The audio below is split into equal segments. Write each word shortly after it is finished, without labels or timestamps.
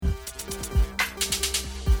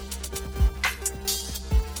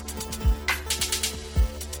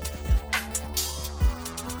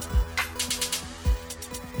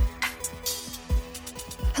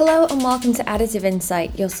Hello and welcome to Additive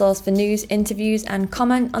Insight, your source for news, interviews and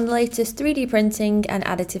comment on the latest 3D printing and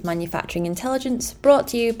additive manufacturing intelligence, brought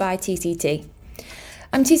to you by TCT.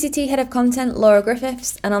 I'm TCT Head of Content Laura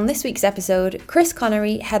Griffiths, and on this week's episode, Chris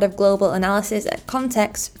Connery, Head of Global Analysis at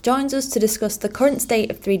Context, joins us to discuss the current state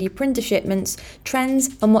of 3D printer shipments, trends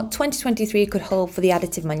and what 2023 could hold for the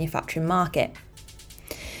additive manufacturing market.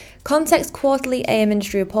 Context quarterly AM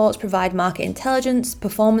industry reports provide market intelligence,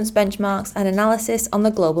 performance benchmarks and analysis on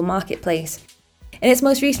the global marketplace. In its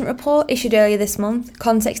most recent report, issued earlier this month,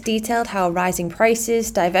 Context detailed how rising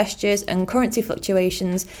prices, divestitures and currency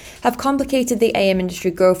fluctuations have complicated the AM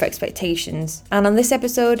industry growth expectations. And on this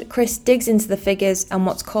episode, Chris digs into the figures and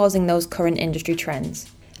what's causing those current industry trends.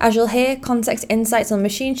 As you'll hear, Context insights on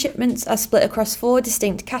machine shipments are split across 4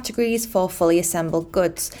 distinct categories for fully assembled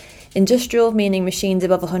goods. Industrial, meaning machines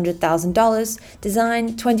above $100,000,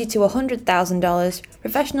 design $20,000 to $100,000,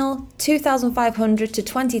 professional $2,500 to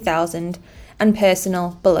 $20,000, and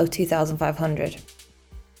personal below $2,500.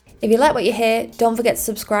 If you like what you hear, don't forget to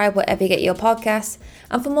subscribe wherever you get your podcasts,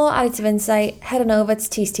 and for more additive insight, head on over to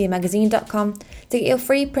tctmagazine.com to get your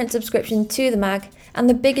free print subscription to the mag and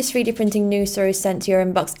the biggest 3D printing news stories sent to your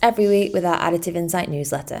inbox every week with our Additive Insight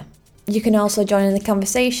newsletter. You can also join in the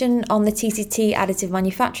conversation on the TCT Additive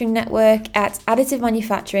Manufacturing Network at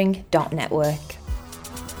additivemanufacturing.network.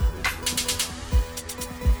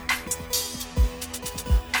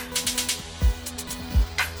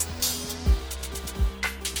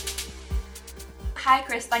 Hi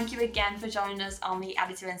Chris, thank you again for joining us on the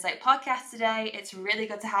Additive Insight podcast today. It's really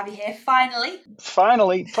good to have you here finally.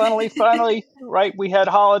 Finally. Right, we had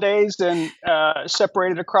holidays and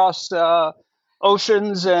separated across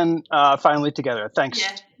oceans and finally together. Thanks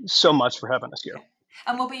so much for having us here.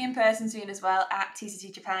 And we'll be in person soon as well at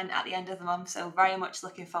TCT Japan at the end of the month, so very much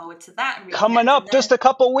looking forward to that. And coming up just a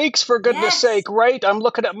couple weeks, for goodness sake, right? I'm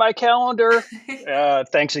looking at my calendar.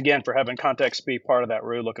 Thanks again for having Context be part of that.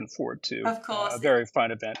 Really looking forward to of course. A very fun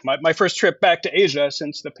event. My first trip back to Asia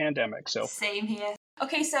since the pandemic. So same here.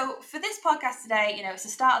 Okay, so for this podcast today, it's the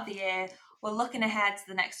start of the year. We're looking ahead to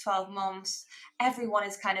the next 12 months. Everyone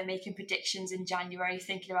is kind of making predictions in January,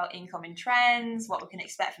 thinking about incoming trends, what we can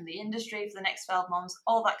expect from the industry for the next 12 months,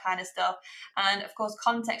 all that kind of stuff. And of course,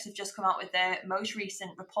 Context have just come out with their most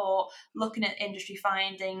recent report looking at industry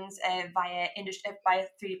findings via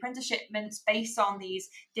 3D printer shipments based on these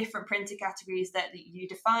different printer categories that you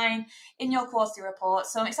define in your quarterly report.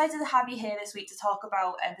 So I'm excited to have you here this week to talk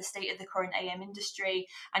about the state of the current AM industry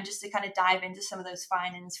and just to kind of dive into some of those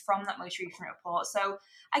findings from that most recent report. So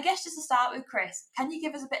I guess just to start with, Chris, can you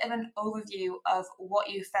give us a bit of an overview of what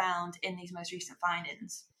you found in these most recent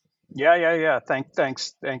findings? Yeah.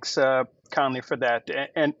 Thanks, Conley, for that.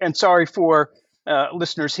 And sorry for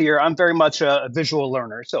listeners here. I'm very much a visual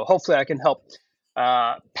learner, so hopefully I can help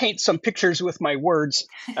paint some pictures with my words,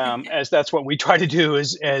 as that's what we try to do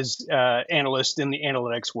as analysts in the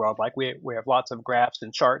analytics world. Like we have lots of graphs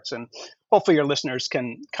and charts, and hopefully your listeners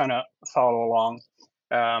can kind of follow along.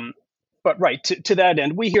 But right, to that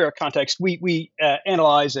end, we here at Context, we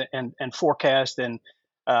analyze and forecast and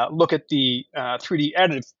look at the 3D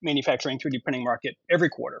additive manufacturing, 3D printing market every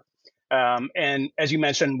quarter. And as you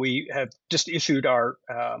mentioned, we have just issued our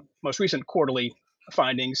most recent quarterly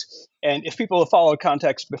findings. And if people have followed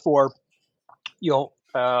Context before, you'll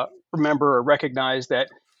remember or recognize that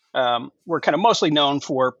we're kind of mostly known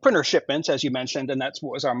for printer shipments, as you mentioned, and that's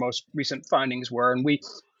what was our most recent findings were. And we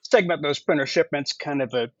segment those printer shipments kind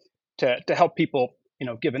of to help people,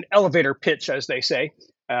 give an elevator pitch, as they say,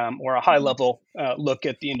 or a high level look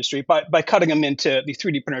at the industry by cutting them into the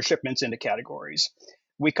 3D printer shipments into categories.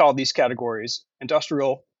 We call these categories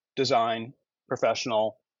industrial, design,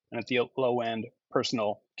 professional, and at the low end,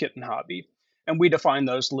 personal, kit, and hobby. And we define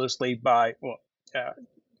those loosely by,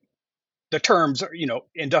 the terms,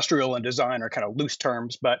 industrial and design are kind of loose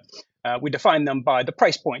terms, but we define them by the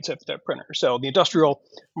price points of the printer. So the industrial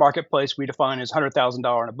marketplace we define as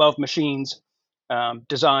 $100,000 and above machines.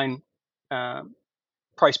 Design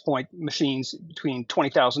price point machines between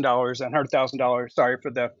 $20,000 and $100,000. Sorry for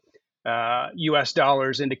the U.S.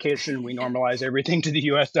 dollars indication. We normalize everything to the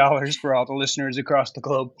U.S. dollars for all the listeners across the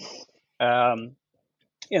globe. In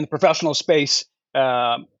the professional space,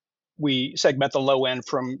 we segment the low end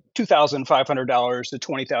from $2,500 to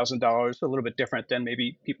 $20,000, a little bit different than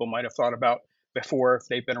maybe people might have thought about before if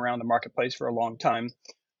they've been around the marketplace for a long time.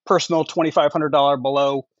 Personal, $2,500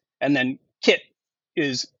 below, and then kit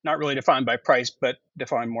is not really defined by price, but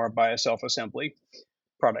defined more by a self-assembly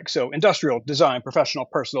product. So industrial, design, professional,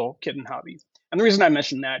 personal, kit, and hobby. And the reason I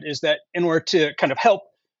mention that is that in order to kind of help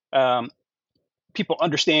people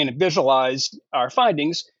understand and visualize our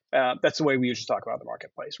findings, That's the way we usually talk about the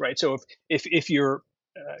marketplace, right? So if you're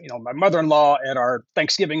my mother-in-law at our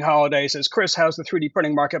Thanksgiving holiday says, "Chris, how's the 3D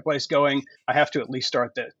printing marketplace going?" I have to at least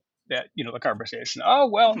start the conversation. Oh,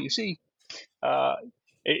 well, you see, uh,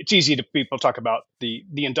 it's easy to people talk about the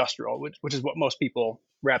industrial, which is what most people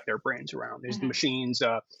wrap their brains around. There's the machines,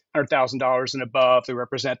 $100,000 and above. They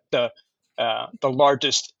represent the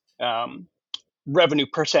largest revenue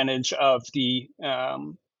percentage of the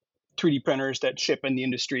 3D printers that ship in the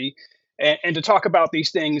industry. And to talk about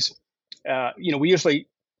these things, we usually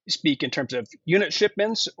speak in terms of unit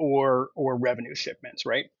shipments or revenue shipments,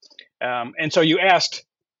 right? And so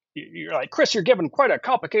you're like, Chris, you're giving quite a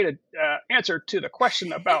complicated answer to the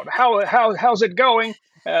question about how's it going,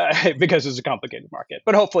 because it's a complicated market.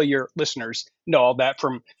 But hopefully your listeners know all that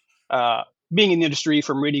from being in the industry,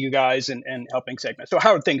 from reading you guys and helping segment. So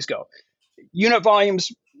how did things go? Unit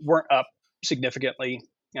volumes weren't up significantly.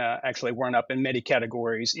 Actually weren't up in many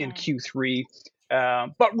categories in Q3,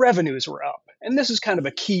 but revenues were up. And this is kind of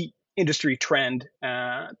a key industry trend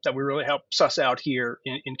that we really help suss out here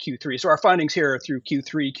in Q3. So our findings here are through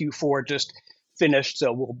Q3, Q4 just finished.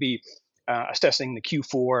 So we'll be assessing the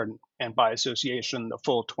Q4 and by association, the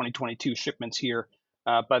full 2022 shipments here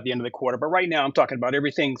by the end of the quarter. But right now I'm talking about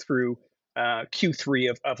everything through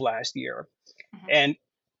Q3 of last year. And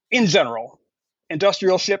in general,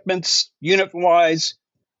 industrial shipments, unit-wise,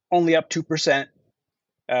 only up 2%.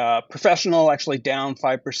 Professional actually down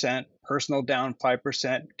 5%. Personal down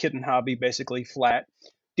 5%. Kit and hobby basically flat.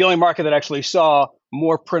 The only market that actually saw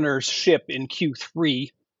more printers ship in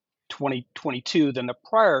Q3 2022 than the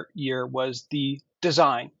prior year was the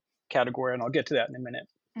design category, and I'll get to that in a minute.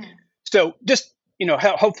 So just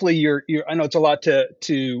hopefully you're I know it's a lot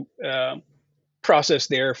to process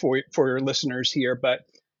there for your listeners here, but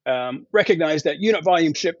recognize that unit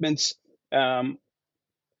volume shipments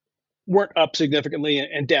weren't up significantly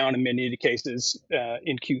and down in many cases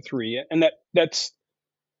in Q3, and that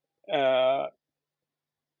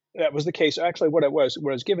was the case. Actually, what I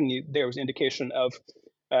was giving you there was indication of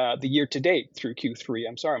the year to date through Q3.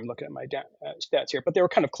 I'm sorry, I'm looking at my stats here, but they were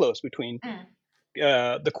kind of close between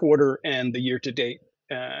the quarter and the year to date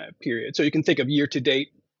period. So you can think of year to date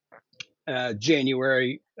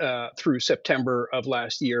January through September of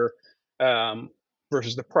last year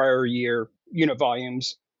versus the prior year unit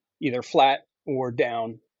volumes, either flat or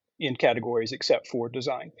down in categories except for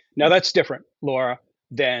design. Now that's different, Laura,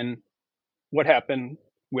 than what happened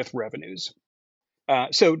with revenues.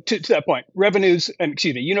 So to that point,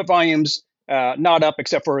 unit volumes not up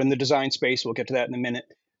except for in the design space. We'll get to that in a minute.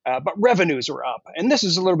 But revenues are up. And this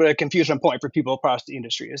is a little bit of a confusion point for people across the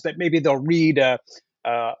industry, is that maybe they'll read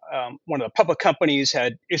one of the public companies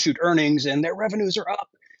had issued earnings and their revenues are up.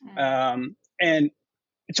 And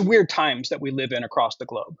it's weird times that we live in across the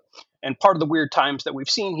globe. And part of the weird times that we've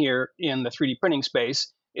seen here in the 3D printing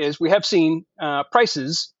space is we have seen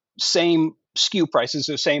prices, same SKU prices,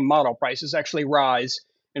 or same model prices actually rise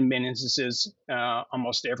in many instances.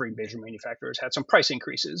 Almost every major manufacturer has had some price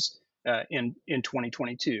increases in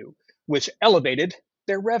 2022, which elevated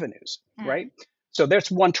their revenues, right? So that's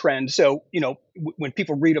one trend. So, when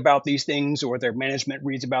people read about these things or their management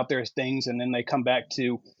reads about their things, and then they come back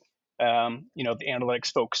to the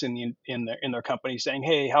analytics folks in their company saying,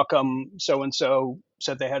 "Hey, how come so and so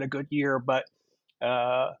said they had a good year, but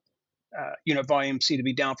unit volumes seem to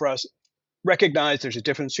be down for us?" Recognize there's a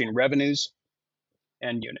difference between revenues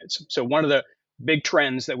and units. So one of the big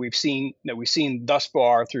trends that we've seen thus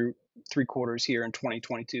far through 3 quarters here in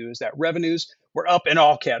 2022 is that revenues were up in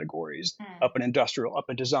all categories: up in industrial, up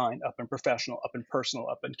in design, up in professional, up in personal,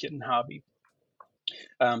 up in kit and hobby.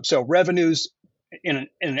 So revenues in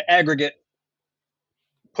an aggregate,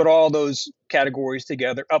 put all those categories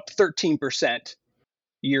together, up 13%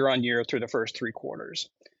 year on year through the first 3 quarters,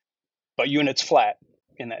 but units flat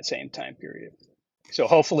in that same time period. So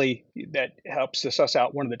hopefully that helps to suss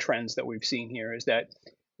out one of the trends that we've seen here, is that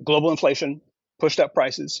global inflation pushed up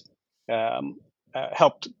prices,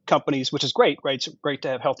 helped companies, which is great, right? It's great to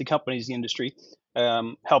have healthy companies in the industry,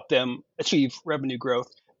 help them achieve revenue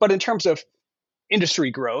growth. But in terms of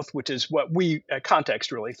industry growth, which is what we at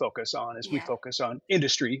Context really focus on, is we focus on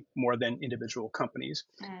industry more than individual companies.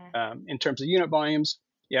 In terms of unit volumes,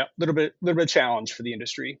 a little bit of challenge for the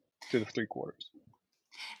industry through the 3 quarters.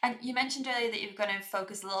 And you mentioned earlier that you're going to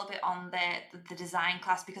focus a little bit on the design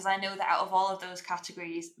class, because I know that out of all of those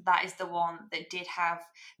categories, that is the one that did have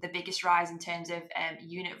the biggest rise in terms of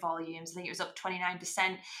unit volumes. I think it was up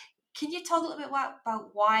 29%. Can you talk a little bit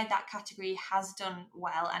about why that category has done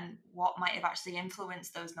well and what might have actually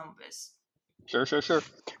influenced those numbers? Sure.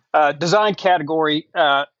 Design category,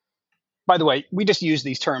 by the way, we just use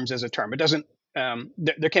these terms as a term. It doesn't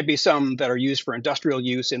there can be some that are used for industrial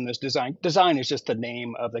use in this design. Design is just the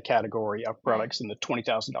name of the category of products in the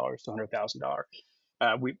 $20,000 to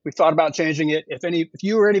 $100,000. We thought about changing it. If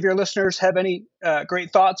you or any of your listeners have any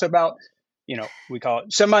great thoughts about, we call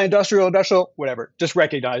it semi-industrial, industrial, whatever, just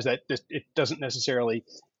recognize that it doesn't necessarily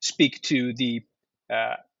speak to the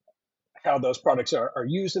how those products are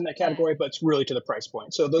used in that category, but it's really to the price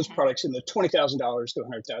point. So those products in the $20,000 to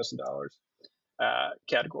 $100,000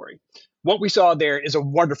 category. What we saw there is a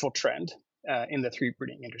wonderful trend in the 3D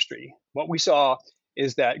printing industry. What we saw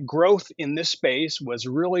is that growth in this space was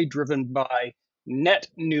really driven by net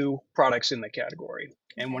new products in the category.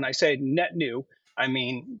 And when I say net new, I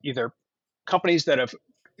mean either companies that have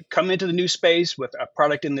come into the new space with a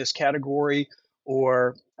product in this category,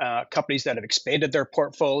 or companies that have expanded their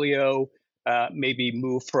portfolio, maybe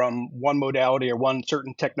moved from one modality or one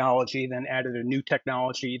certain technology, then added a new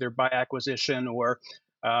technology either by acquisition or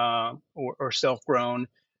self-grown.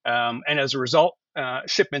 And as a result,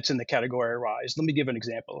 shipments in the category rise. Let me give an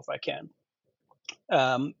example if I can.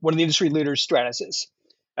 One of the industry leaders, Stratasys,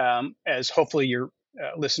 as hopefully your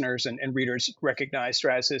listeners and readers recognize,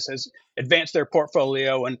 Stratasys has advanced their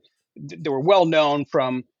portfolio, and they were well known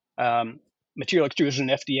from material extrusion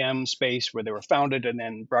FDM space, where they were founded, and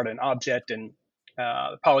then brought in object and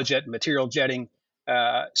polyjet and material jetting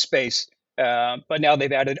space. But now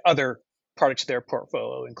they've added other products to their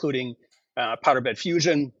portfolio, including powder bed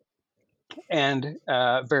fusion and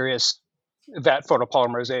various vat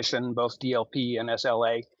photopolymerization, both DLP and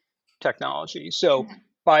SLA technology. So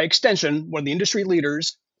by extension, one of the industry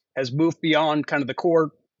leaders has moved beyond kind of the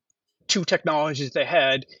core two technologies they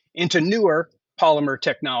had into newer polymer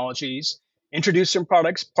technologies, introduced some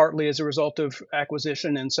products partly as a result of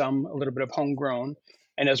acquisition and some a little bit of homegrown.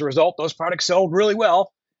 And as a result, those products sold really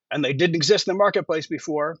well, and they didn't exist in the marketplace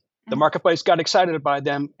before. The marketplace got excited by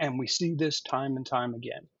them, and we see this time and time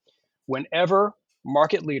again. Whenever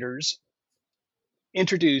market leaders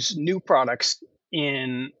introduce new products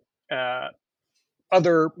in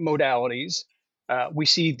other modalities, we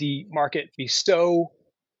see the market be so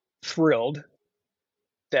thrilled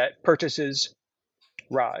that purchases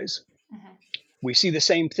rise. We see the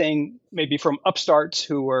same thing maybe from upstarts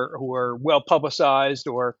who are well publicized,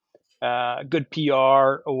 or good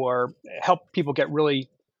PR, or help people get really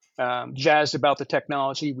jazzed about the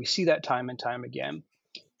technology. We see that time and time again,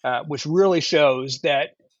 which really shows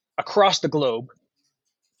that across the globe,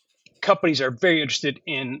 companies are very interested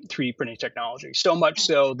in 3D printing technology, so much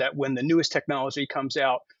so that when the newest technology comes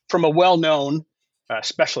out from a well-known,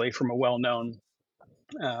 especially from a well-known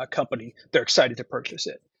company, they're excited to purchase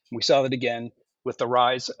it. We saw that again with the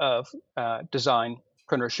rise of design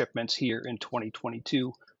printer shipments here in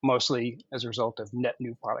 2022, mostly as a result of net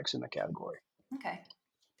new products in the category. Okay.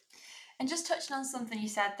 And just touching on something you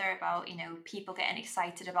said there about, people getting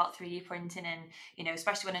excited about 3D printing, and,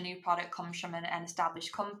 especially when a new product comes from an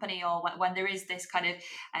established company, or when there is this kind of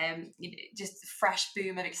just fresh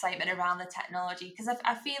boom of excitement around the technology. Because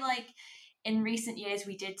I feel like in recent years,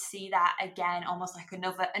 we did see that again, almost like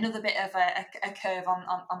another bit of a curve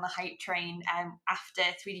on the hype train. After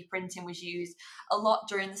 3D printing was used a lot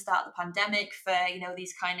during the start of the pandemic for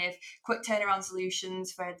these kind of quick turnaround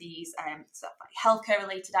solutions for these sort of like healthcare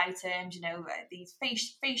related items, these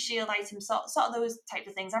face shield items, sort of those types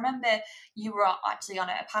of things. I remember you were actually on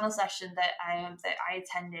a panel session that I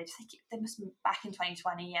attended. I think it must have been back in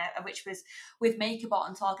 2020, which was with MakerBot,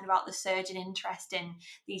 and talking about the surge in interest in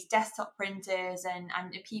these desktop printers and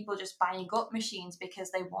people just buying up machines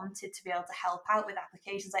because they wanted to be able to help out with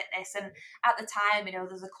applications like this. And at the time,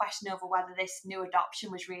 there's a question over whether this new adoption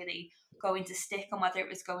was really going to stick, and whether it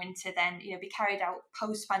was going to then be carried out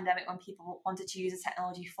post-pandemic when people wanted to use the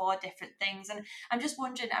technology for different things. And I'm just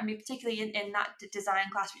wondering, particularly in that design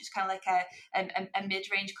class, which is kind of like a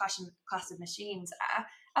mid-range class of machines,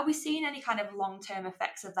 are we seeing any kind of long-term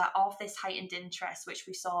effects of that, of this heightened interest which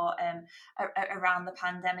we saw around the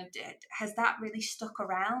pandemic? Has that really stuck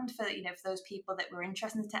around for for those people that were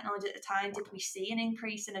interested in the technology at the time? Did we see an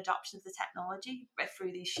increase in adoption of the technology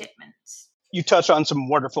through these shipments? You touch on some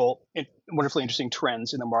wonderfully interesting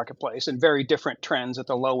trends in the marketplace, and very different trends at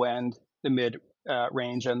the low end, the mid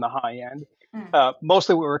range, and the high end.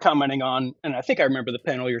 Mostly what we're commenting on, and I think I remember the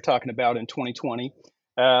panel you're talking about in 2020.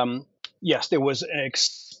 Yes, there was an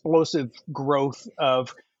explosive growth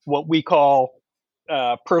of what we call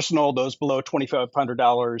personal, those below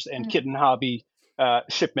 $2,500, and kit and hobby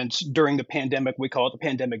shipments during the pandemic. We call it the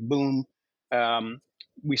pandemic boom.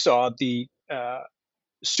 We saw the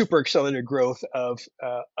super accelerated growth of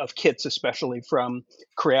kits, especially from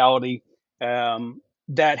Creality.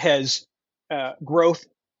 That growth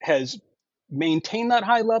has maintained that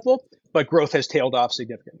high level, but growth has tailed off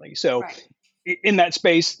significantly. So Right. in that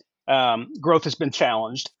space, growth has been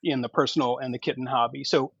challenged in the personal and the kitten hobby.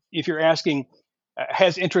 So if you're asking,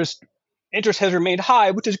 has interest has remained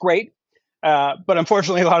high, which is great. But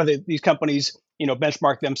unfortunately, a lot of these companies,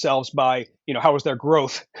 benchmark themselves by, how was their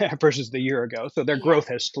growth versus the year ago. So their Yeah. growth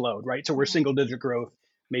has slowed, right? So we're single digit growth,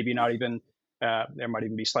 maybe not even, there might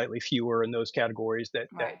even be slightly fewer in those categories that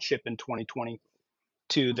Right. ship in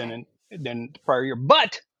 2022 Okay. than the prior year.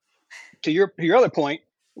 But to your other point,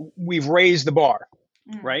 we've raised the bar,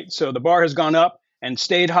 Mm. right? So the bar has gone up and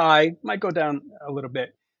stayed high, might go down a little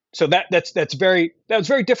bit. So that's very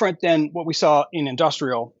different than what we saw in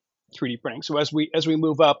industrial 3D printing. So as we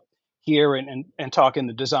move up here and talk in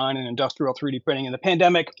the design and industrial 3D printing in the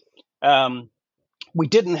pandemic, um, we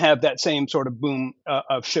didn't have that same sort of boom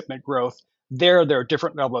of shipment growth. There are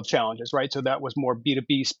different level of challenges, right? So that was more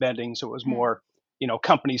B2B spending. So it was Mm. more,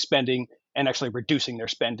 companies spending and actually reducing their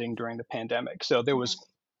spending during the pandemic. So there Mhm. was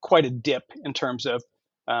quite a dip in terms of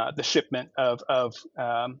the shipment of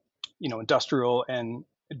industrial and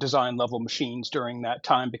design level machines during that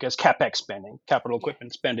time because CapEx spending, capital Yeah.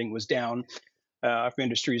 equipment spending was down for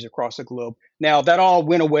industries across the globe. Now that all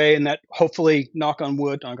went away, and that hopefully, knock on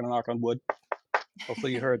wood, I'm going to knock on wood.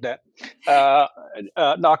 Hopefully you heard that.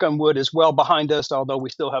 Uh, Knock on wood is well behind us, although we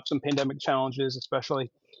still have some pandemic challenges,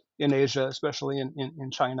 especially in Asia, especially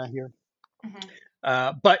in China here.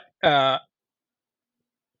 Mhm. But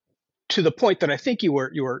to the point that I think you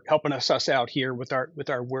were helping us suss out here with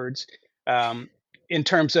our words, um, in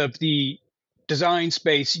terms of the design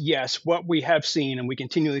space, yes, what we have seen, and we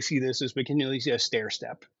continually see this, is we continually see a stair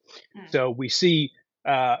step. Mm. So we see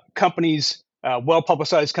companies, well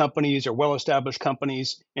publicized companies or well established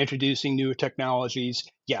companies introducing new technologies.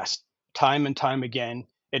 Yes, time and time again,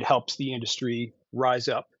 it helps the industry rise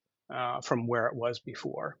up from where it was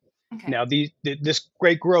before. Okay. Now, this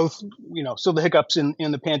great growth, still the hiccups in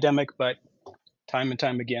the pandemic, but time and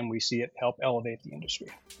time again, we see it help elevate the industry.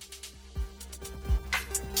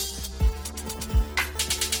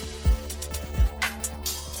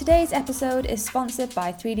 Today's episode is sponsored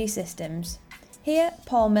by 3D Systems. Here,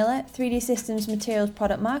 Paul Miller, 3D Systems Materials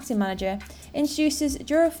Product Marketing Manager, introduces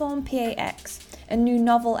Duraform PAX, a new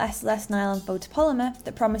novel SLS nylon photopolymer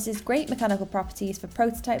that promises great mechanical properties for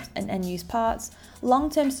prototypes and end-use parts,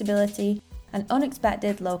 long-term stability, and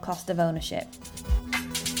unexpected low cost of ownership.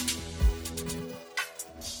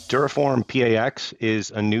 Duraform PAX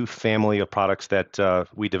is a new family of products that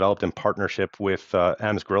we developed in partnership with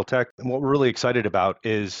AMS Grill Tech. And what we're really excited about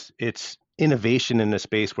is its innovation in a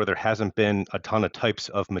space where there hasn't been a ton of types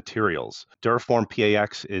of materials. Duraform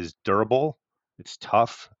PAX is durable, it's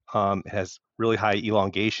tough, it has really high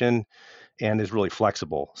elongation, and is really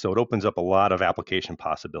flexible. So it opens up a lot of application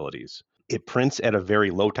possibilities. It prints at a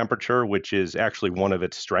very low temperature, which is actually one of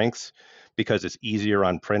its strengths because it's easier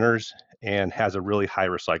on printers and has a really high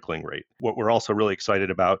recycling rate. What we're also really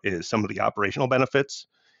excited about is some of the operational benefits.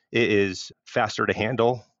 It is faster to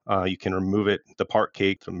handle. You can remove the part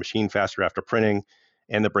cake, the machine faster after printing,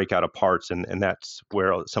 and the breakout of parts. And that's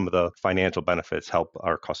where some of the financial benefits help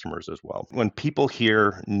our customers as well. When people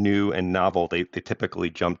hear new and novel, they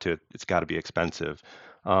typically jump to it's got to be expensive.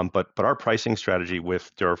 But our pricing strategy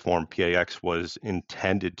with Duraform PAX was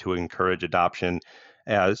intended to encourage adoption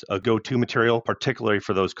as a go-to material, particularly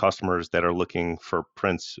for those customers that are looking for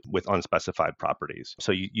prints with unspecified properties.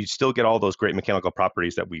 So you still get all those great mechanical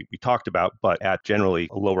properties that we talked about, but at generally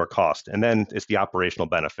a lower cost. And then it's the operational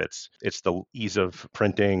benefits. It's the ease of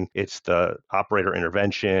printing. It's the operator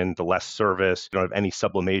intervention, the less service. You don't have any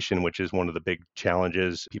sublimation, which is one of the big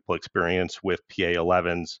challenges people experience with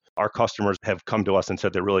PA11s. Our customers have come to us and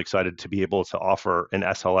said they're really excited to be able to offer an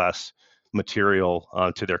SLS material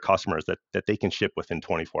to their customers that they can ship within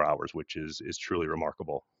 24 hours, which is truly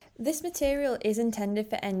remarkable. This material is intended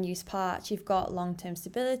for end-use parts. You've got long-term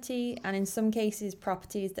stability and in some cases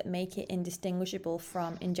properties that make it indistinguishable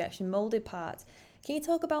from injection molded parts. Can you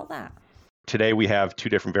talk about that? Today we have two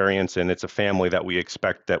different variants, and it's a family that we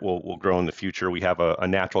expect that will grow in the future. We have a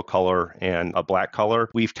natural color and a black color.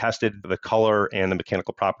 We've tested the color and the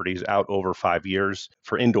mechanical properties out over 5 years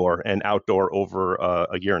for indoor and outdoor over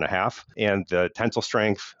a year and a half. And the tensile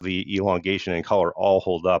strength, the elongation, and color all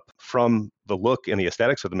hold up. From the look and the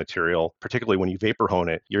aesthetics of the material, particularly when you vapor hone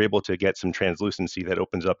it, you're able to get some translucency that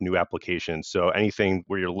opens up new applications. So anything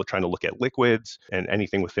where you're trying to look at liquids and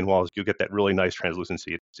anything with thin walls, you'll get that really nice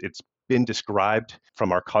translucency. It's been described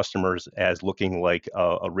from our customers as looking like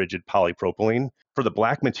a rigid polypropylene. For the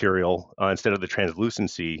black material, instead of the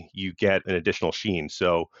translucency, you get an additional sheen.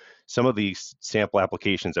 So some of these sample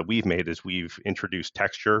applications that we've made is we've introduced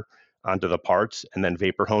texture onto the parts and then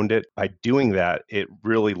vapor honed it. By doing that, it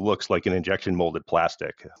really looks like an injection molded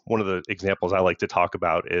plastic. One of the examples I like to talk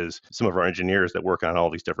about is some of our engineers that work on all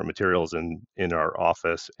these different materials in our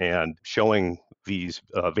office, and showing these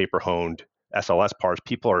vapor honed SLS parts.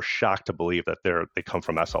 People are shocked to believe that they come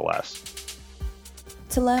from SLS.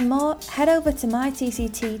 To learn more, head over to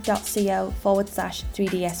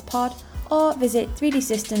mytct.co/3dspod or visit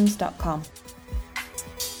 3dsystems.com.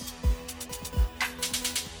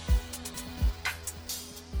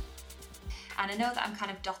 And I know that I'm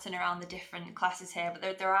kind of dotting around the different classes here,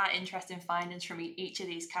 but there are interesting findings from each of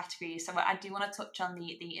these categories. So I do want to touch on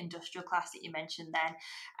the industrial class that you mentioned then.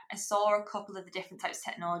 I saw a couple of the different types of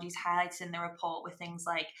technologies highlighted in the report with things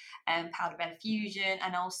like powder bed fusion,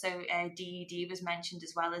 and also DED was mentioned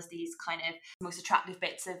as well as these kind of most attractive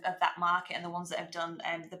bits of that market and the ones that have done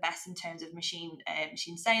the best in terms of machine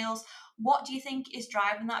sales. What do you think is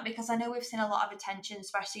driving that? Because I know we've seen a lot of attention,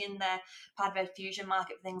 especially in the powder bed fusion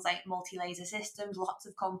market, for things like multi-laser systems. Lots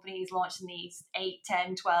of companies launching these 8,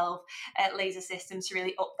 10, 12 laser systems to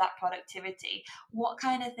really up that productivity. What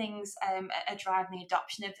kind of things are driving the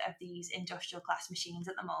adoption of these industrial class machines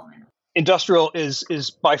at the moment? Industrial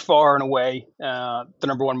is by far and away the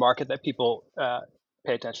number one market that people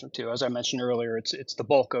pay attention to. As I mentioned earlier, it's the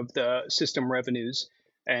bulk of the system revenues.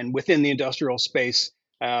 And within the industrial space,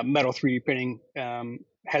 metal 3D printing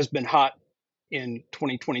has been hot in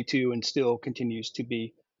 2022 and still continues to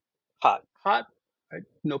be hot. Hot?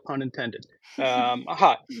 No pun intended.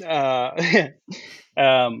 Hot.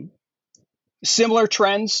 Similar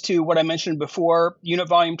trends to what I mentioned before. Unit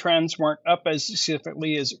volume trends weren't up as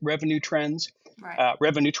significantly as revenue trends. Right.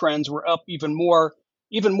 Revenue trends were up even more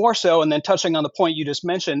so. And then touching on the point you just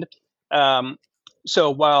mentioned,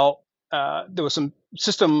 so while there was some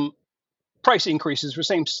system price increases, for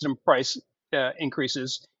same system price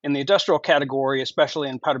increases in the industrial category, especially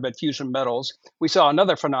in powder bed fusion metals, we saw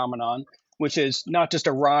another phenomenon, which is not just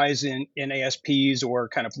a rise in ASPs or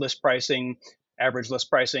kind of list pricing, average list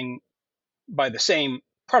pricing by the same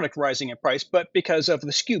product rising in price, but because of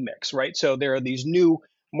the SKU mix, right? So there are these new,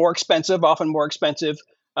 often more expensive,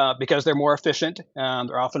 because they're more efficient.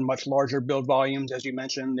 They're often much larger build volumes, as you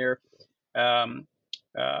mentioned. They're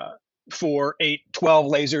 4, 8, 12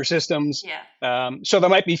 laser systems. Yeah. So there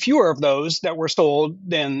might be fewer of those that were sold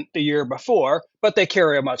than the year before, but they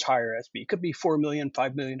carry a much higher ASP. It could be $4 million,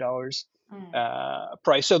 $5 million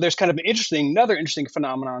price. So there's kind of another interesting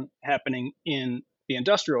phenomenon happening in the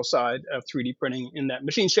industrial side of 3D printing, in that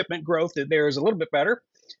machine shipment growth that there is a little bit better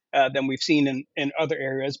than we've seen in other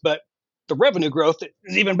areas, but the revenue growth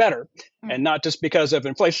is even better. And not just because of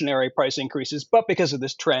inflationary price increases, but because of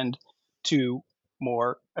this trend to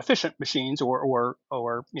more efficient machines or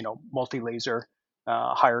multi-laser,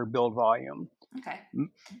 higher build volume. Okay.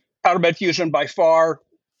 Powder bed fusion by far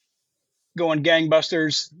going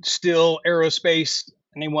gangbusters. Still aerospace.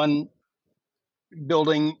 Anyone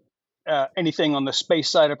building anything on the space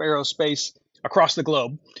side of aerospace across the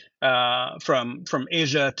globe, from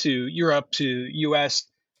Asia to Europe to US,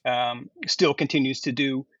 still continues to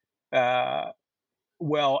do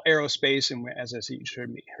well. Aerospace, and as you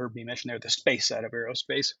heard me mention there, the space side of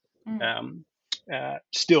aerospace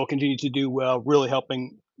still continue to do well, really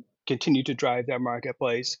helping continue to drive that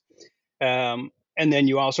marketplace. And then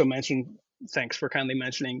you also mentioned, thanks for kindly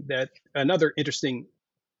mentioning, that another interesting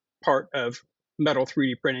part of metal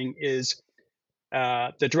 3D printing is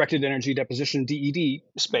the directed energy deposition DED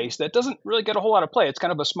space that doesn't really get a whole lot of play. It's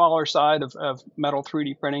kind of a smaller side of metal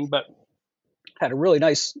 3D printing, but had a really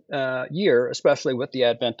nice year, especially with the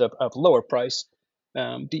advent of lower price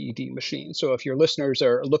DED machines. So if your listeners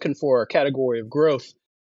are looking for a category of growth,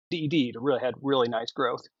 DED really had really nice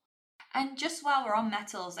growth. And just while we're on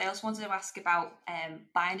metals, I also wanted to ask about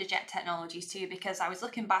binder jet technologies too, because I was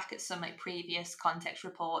looking back at some previous context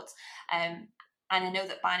reports, and I know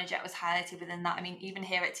that binder jet was highlighted within that. I mean, even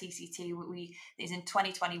here at TCT, in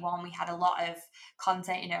 2021, we had a lot of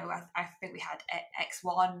content. I think we had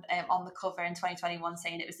X1 on the cover in 2021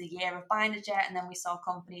 saying it was the year of binder jet, and then we saw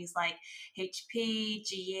companies like HP,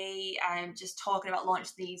 GE, just talking about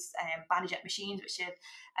launching these binder jet machines, which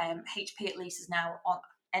HP at least is now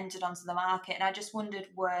entered onto the market. And I just wondered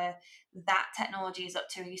where that technology is up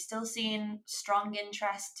to. Are you still seeing strong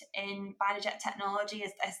interest in binder jet technology?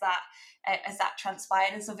 Has that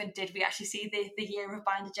transpired as something? Did we actually see the year of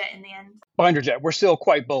binder jet in the end? Binder jet, we're still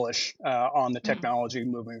quite bullish on the technology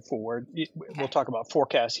moving forward. We'll talk about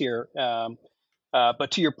forecasts here,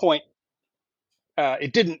 but to your point,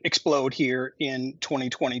 it didn't explode here in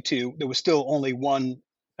 2022. There was still only one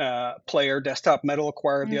player. Desktop Metal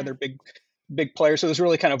acquired the other big player. So there's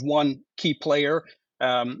really kind of one key player.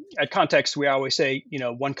 At Context, we always say,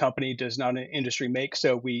 one company does not an industry make.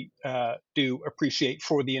 So we do appreciate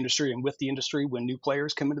for the industry and with the industry when new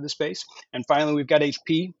players come into the space. And finally, we've got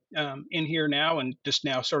HP in here now and just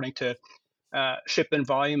now starting to ship in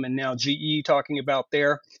volume. And now GE talking about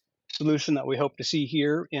their solution that we hope to see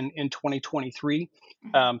here in 2023.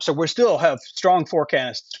 So we still have strong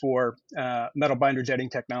forecasts for metal binder jetting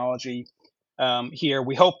technology here.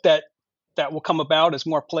 We hope that will come about as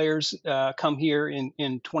more players come here in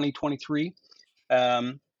 2023.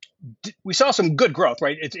 We saw some good growth,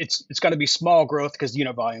 right? It's got to be small growth because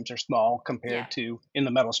unit volumes are small compared to in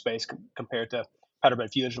the metal space compared to powder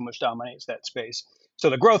bed fusion, which dominates that space. So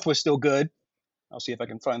the growth was still good. I'll see if I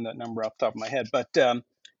can find that number off the top of my head, but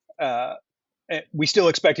we still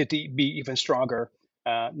expect it to be even stronger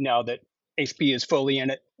now that HP is fully in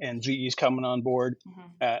it and GE is coming on board.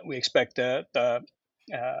 We expect the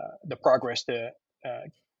progress to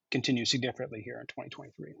continue significantly here in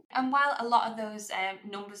 2023. And while a lot of those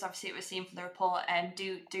numbers, obviously, that we're seeing from the report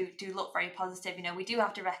do look very positive, we do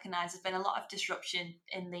have to recognise there's been a lot of disruption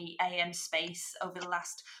in the AM space over the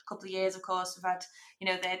last couple of years. Of course, we've had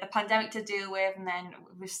the pandemic to deal with, and then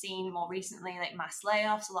we've seen more recently like mass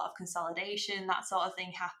layoffs, a lot of consolidation, that sort of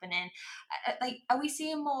thing happening. Are we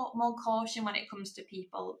seeing more caution when it comes to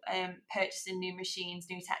people purchasing new machines,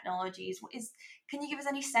 new technologies? Can you give us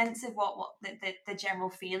any sense of what the general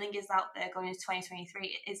feeling is out there going into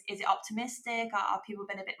 2023? Is it optimistic? Are people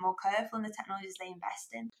been a bit more careful in the technologies they invest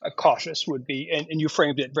in? Cautious would be, and you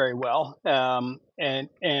framed it very well.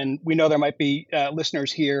 And we know there might be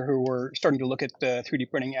listeners here who are starting to look at the 3D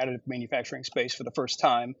printing additive manufacturing space for the first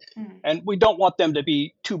time. And we don't want them to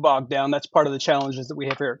be too bogged down. That's part of the challenges that we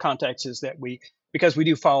have here at Context is that because we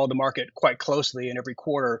do follow the market quite closely in every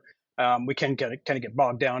quarter, we can kind of get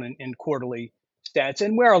bogged down in quarterly stats.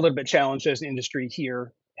 And we're a little bit challenged as an industry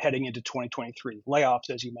here heading into 2023. Layoffs,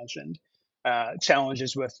 as you mentioned,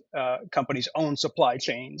 challenges with companies' own supply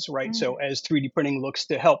chains, right? So as 3D printing looks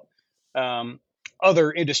to help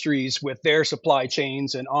other industries with their supply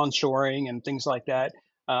chains and onshoring and things like that,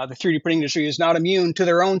 the 3D printing industry is not immune to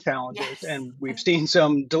their own challenges. Yes. And we've seen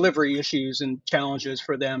some delivery issues and challenges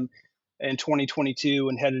for them in 2022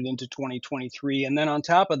 and headed into 2023. And then on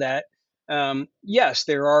top of that, yes,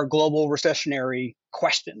 there are global recessionary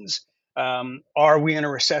questions. Are we in a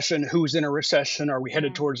recession? Who's in a recession? Are we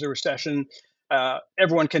headed towards a recession?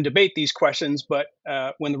 Everyone can debate these questions, but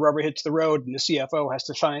when the rubber hits the road and the CFO has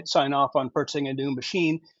to sign off on purchasing a new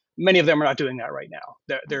machine, many of them are not doing that right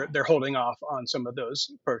now. They're holding off on some of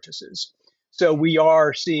those purchases. So we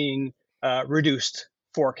are seeing reduced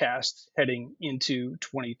forecasts heading into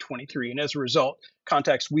 2023. And as a result,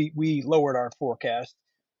 Context, we lowered our forecast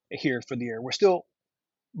here for the year. We're still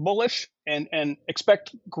bullish and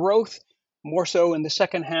expect growth more so in the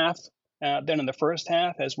second half than in the first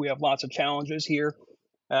half, as we have lots of challenges here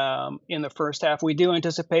in the first half. We do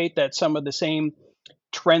anticipate that some of the same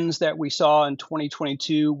trends that we saw in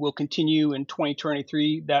 2022 will continue in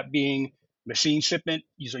 2023, that being machine shipment.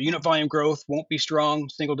 So unit volume growth won't be strong,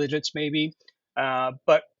 single digits maybe,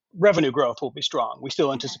 but revenue growth will be strong. We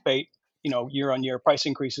still anticipate year-on-year price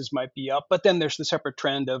increases might be up, but then there's the separate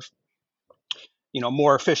trend of,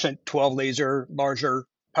 more efficient 12 laser, larger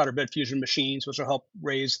powder bed fusion machines, which will help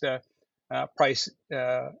raise the price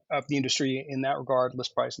of the industry in that regard,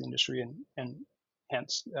 list price in the industry, and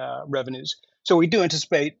hence revenues. So we do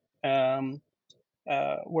anticipate, what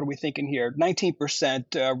are we thinking here?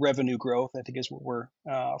 19% revenue growth, I think, is what we're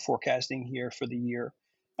forecasting here for the year.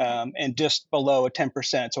 And just below a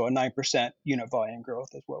 10%, so a 9% unit volume growth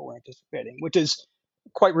is what we're anticipating, which is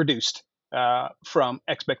quite reduced from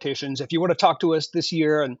expectations. If you would have talked to us this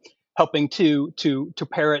year and helping to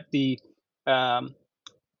parrot the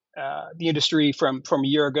industry from a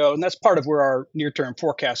year ago, and that's part of where our near-term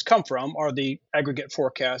forecasts come from, are the aggregate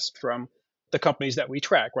forecasts from the companies that we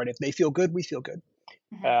track, right? If they feel good, we feel good.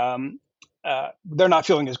 They're not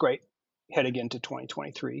feeling as great heading into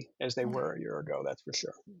 2023 as they were a year ago, that's for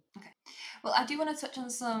sure. Okay. Well, I do want to touch on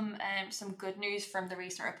some good news from the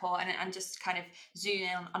recent report and just kind of zoom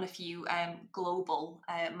in on a few global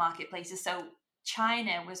marketplaces. So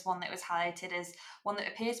China was one that was highlighted as one that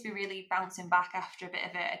appears to be really bouncing back after a bit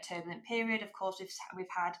of a turbulent period. Of course, we've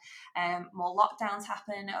had more lockdowns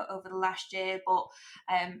happen over the last year, but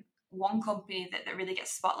one company that really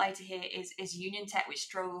gets spotlighted here is Union Tech, which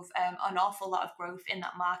drove an awful lot of growth in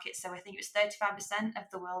that market. So I think it was 35% of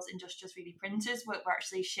the world's industrial 3D printers were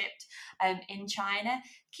actually shipped in China.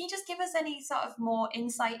 Can you just give us any sort of more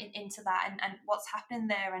insight into that and what's happening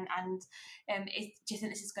there? Do you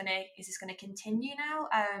think this is going to continue now?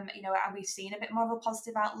 Are we seeing a bit more of a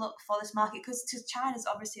positive outlook for this market? Because China's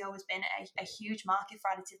obviously always been a huge market for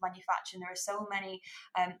additive manufacturing. There are so many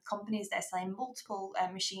companies that are selling multiple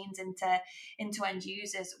machines into end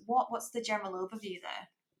users. What's the general overview there?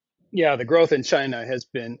 Yeah, the growth in China has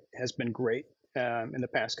been great in the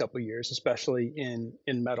past couple of years, especially in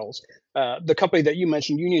metals. The company that you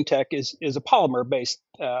mentioned, Union Tech, is a polymer based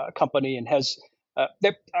company and has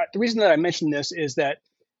the reason that I mentioned this is that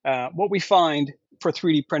what we find for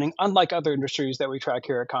 3D printing, unlike other industries that we track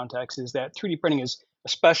here at Context, is that 3D printing is,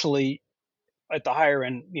 especially at the higher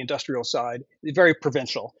end, the industrial side, very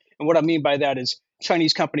provincial. And what I mean by that is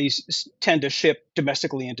Chinese companies tend to ship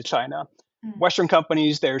domestically into China. Western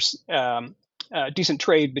companies, there's decent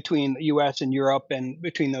trade between the U.S. and Europe and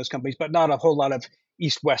between those companies, but not a whole lot of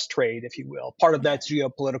East-West trade, if you will. Part of that's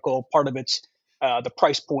geopolitical, part of it's the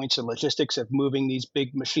price points and logistics of moving these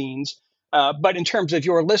big machines. But in terms of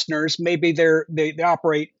your listeners, maybe they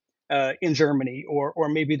operate in Germany or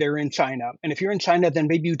maybe they're in China. And if you're in China, then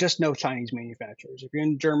maybe you just know Chinese manufacturers. If you're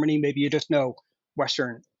in Germany, maybe you just know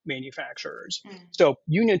Western manufacturers. So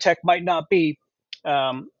Union Tech might not be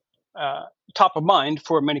top of mind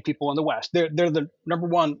for many people in the West. They're the number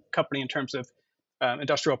one company in terms of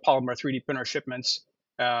industrial polymer 3D printer shipments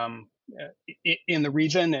in the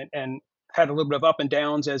region, and had a little bit of up and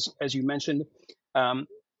downs as you mentioned.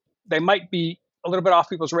 They might be a little bit off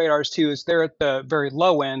people's radars too, is they're at the very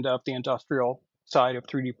low end of the industrial side of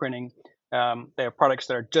 3D printing. They have products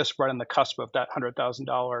that are just right on the cusp of that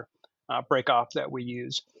 $100,000 break off that we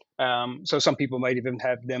use. So some people might even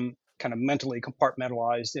have them kind of mentally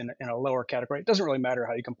compartmentalized in a lower category. It doesn't really matter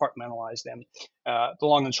how you compartmentalize them. The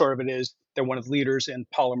long and short of it is they're one of the leaders in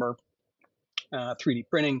polymer 3D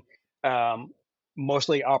printing.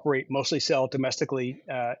 Mostly sell domestically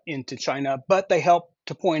into China, but they help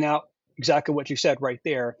to point out exactly what you said right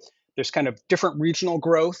there. There's kind of different regional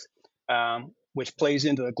growth, which plays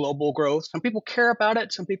into the global growth. Some people care about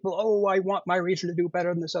it. Some people, I want my region to do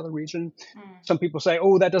better than this other region. Some people say,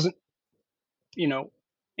 that doesn't,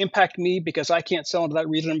 impact me because I can't sell into that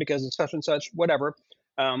region because it's such and such, whatever.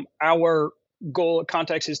 Our goal at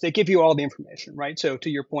Context is they give you all the information, right? So to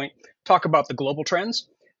your point, talk about the global trends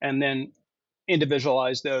and then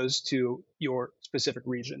individualize those to your specific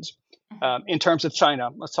regions. In terms of China,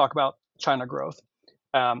 let's talk about China growth.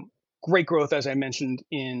 Great growth, as I mentioned,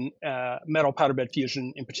 in metal powder bed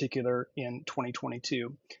fusion, in particular in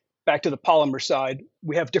 2022. Back to the polymer side,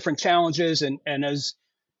 we have different challenges, and as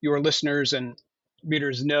your listeners and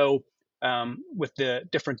readers know, with the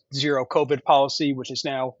different zero COVID policy, which is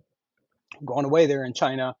now going away there in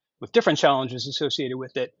China, with different challenges associated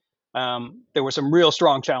with it, there were some real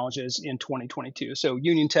strong challenges in 2022. So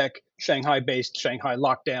Union Tech, Shanghai-based, Shanghai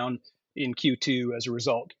lockdown in Q2 as a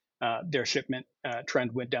result. Their shipment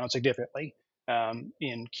trend went down significantly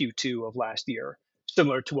in Q2 of last year,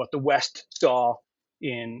 similar to what the West saw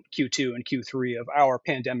in Q2 and Q3 of our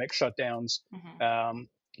pandemic shutdowns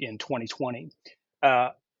in 2020.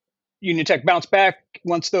 Union Tech bounced back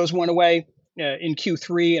once those went away in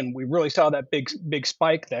Q3, and we really saw that big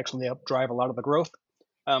spike that actually helped drive a lot of the growth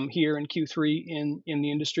here in Q3 in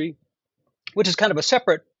the industry, which is kind of a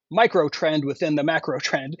separate micro trend within the macro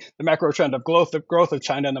trend of growth of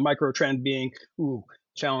China, and the micro trend being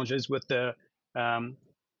challenges with the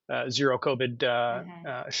zero COVID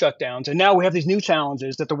shutdowns. And now we have these new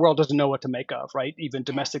challenges that the world doesn't know what to make of, right? Even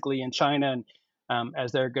domestically in China, and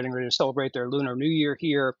as they're getting ready to celebrate their Lunar New Year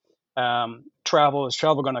here, is travel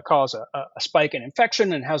going to cause a spike in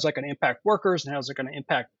infection, and how's that going to impact workers, and how's it going to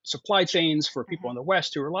impact supply chains for people in the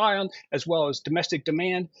West who rely on, as well as domestic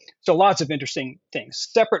demand. So lots of interesting things.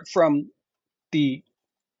 Separate from the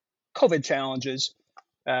COVID challenges,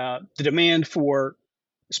 the demand for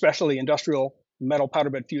especially industrial metal powder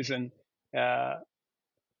bed fusion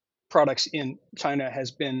products in China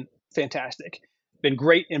has been fantastic. Been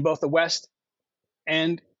great in both the West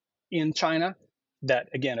and in China, that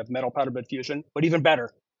again of metal powder bed fusion, but even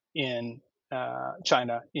better in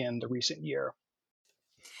China in the recent year.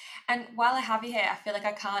 And while I have you here, I feel like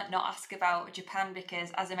I can't not ask about Japan,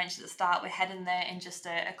 because as I mentioned at the start, we're heading there in just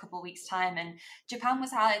a couple of weeks' time. And Japan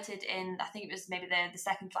was highlighted in, I think it was maybe the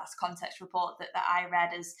second last Context report that I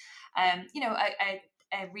read as,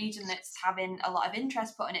 a region that's having a lot of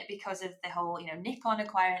interest put in it because of the whole, Nippon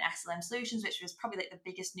acquiring SLM Solutions, which was probably like the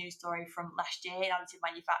biggest news story from last year in additive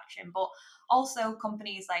manufacturing, but also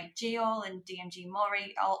companies like Geol and DMG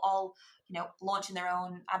Mori all launching their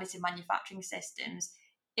own additive manufacturing systems.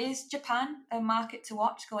 Is Japan a market to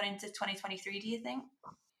watch going into 2023, do you think?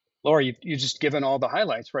 Laura, you just given all the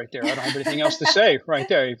highlights right there. I don't have anything else to say right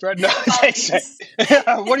there. No,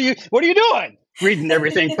 what are you doing? Reading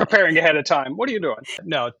everything, preparing ahead of time. What are you doing?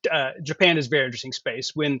 No, Japan is a very interesting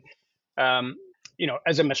space. When,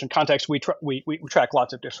 as I mentioned, context, we track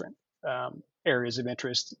lots of different areas of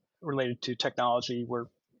interest related to technology. We've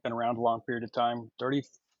been around a long period of time,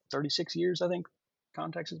 36 years, I think.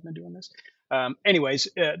 Context has been doing this. Anyways,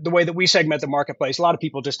 the way that we segment the marketplace, a lot of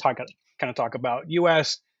people just talk about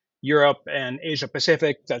U.S., Europe, and Asia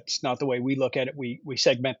Pacific. That's not the way we look at it. We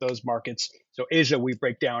segment those markets. So Asia, we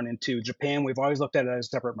break down into Japan. We've always looked at it as a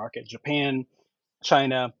separate market. Japan,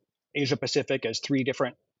 China, Asia Pacific as three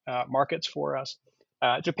different markets for us.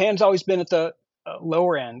 Japan's always been at the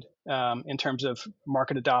lower end in terms of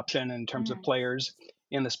market adoption and in terms of players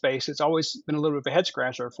in the space. It's always been a little bit of a head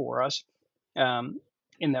scratcher for us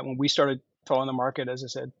in that when we started following the market, as I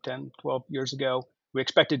said, 10, 12 years ago, we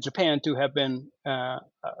expected Japan to have been a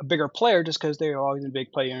bigger player just because they're always a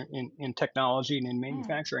big player in technology and in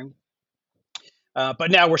manufacturing. But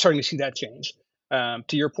now we're starting to see that change. To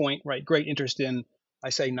your point, right? Great interest in, I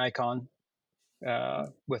say Nikon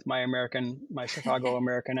with my Chicago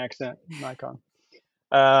American accent, Nikon.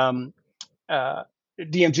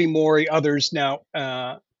 DMG Mori, others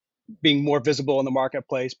now being more visible in the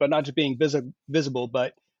marketplace, but not just being visible,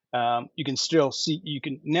 but you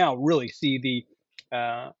can now really see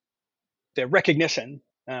the recognition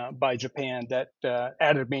by Japan that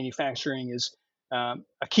additive manufacturing is a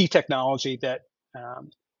key technology that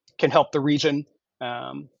can help the region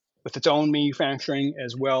with its own manufacturing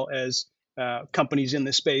as well as companies in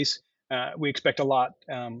this space. We expect a lot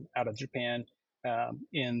out of Japan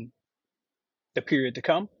in the period to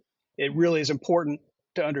come. It really is important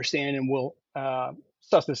to understand, and we'll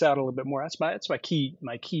suss this out a little bit more. That's my key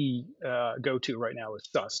go-to right now is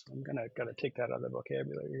suss. I'm gotta take that out of the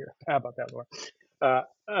vocabulary here. How about that, Laura?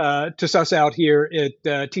 To suss out here,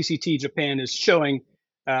 TCT Japan is showing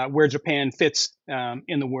where Japan fits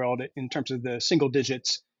in the world in terms of the single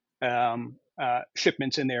digits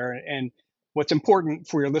shipments in there. And what's important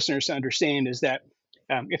for your listeners to understand is that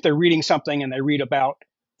if they're reading something and they read about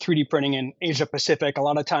 3D printing in Asia Pacific, a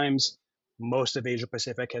lot of times most of Asia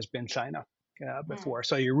Pacific has been China before.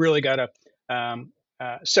 So you really got to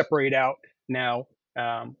separate out now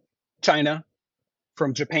China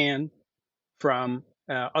from Japan, from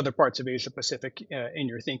other parts of Asia Pacific in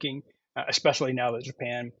your thinking, especially now that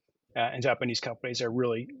Japan and Japanese companies are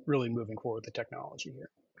really, really moving forward with the technology here.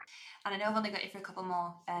 And I know I've only got you for a couple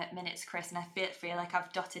more minutes, Chris, and I feel like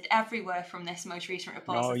I've dotted every word from this most recent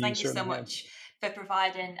report. So thank you so much for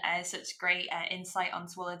providing such great insight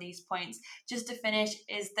onto all of these points. Just to finish,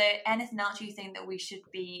 is there anything else you think that we should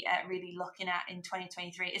be really looking at in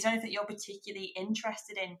 2023? Is there anything you're particularly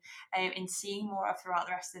interested in seeing more of throughout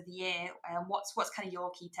the rest of the year? What's kind of your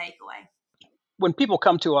key takeaway? When people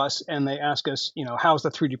come to us and they ask us, how's the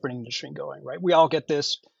 3D printing industry going, right? We all get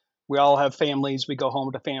this. We all have families. We go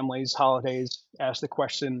home to families, holidays, ask the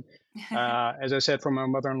question. As I said, from my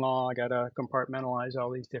mother-in-law, I got to compartmentalize all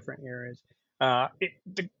these different areas.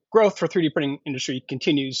 The growth for 3D printing industry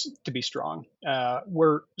continues to be strong.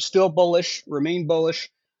 We're still bullish, remain bullish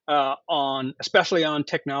especially on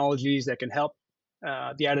technologies that can help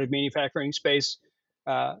the additive manufacturing space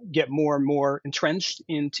get more and more entrenched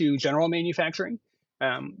into general manufacturing.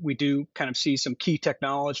 We do kind of see some key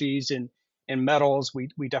technologies in metals.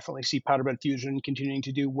 We definitely see powder bed fusion continuing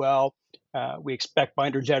to do well. We expect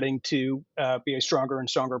binder jetting to be a stronger and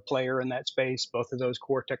stronger player in that space. Both of those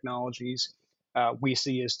core technologies we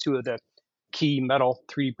see as two of the key metal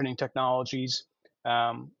 3D printing technologies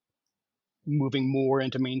moving more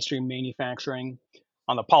into mainstream manufacturing.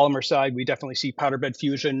 On the polymer side, we definitely see powder bed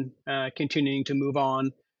fusion continuing to move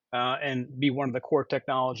on and be one of the core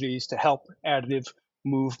technologies to help additive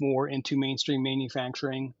move more into mainstream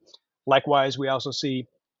manufacturing. Likewise, we also see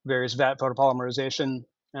various vat photopolymerization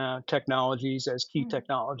technologies as key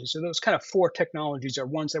technologies. So those kind of four technologies are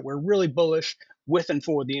ones that we're really bullish with and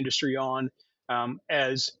for the industry on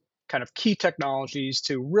as kind of key technologies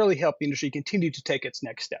to really help the industry continue to take its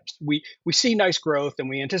next steps. We see nice growth and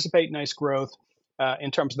we anticipate nice growth in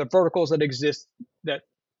terms of the verticals that exist, that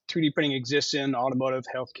 3D printing exists in: automotive,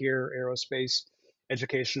 healthcare, aerospace,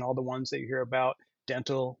 education, all the ones that you hear about.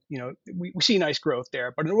 Dental, we see nice growth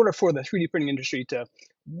there. But in order for the 3D printing industry to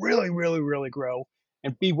really, really, really grow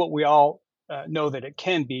and be what we all know that it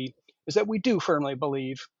can be, is that we do firmly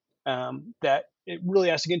believe that it really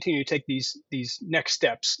has to continue to take these next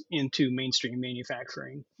steps into mainstream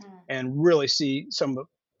manufacturing and really see some of the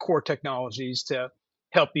core technologies to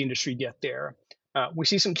help the industry get there. We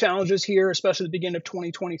see some challenges here, especially at the beginning of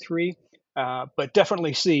 2023, but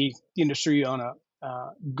definitely see the industry on a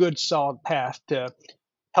good, solid path to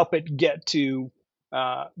help it get to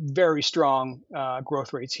very strong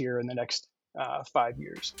growth rates here in the next 5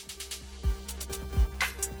 years.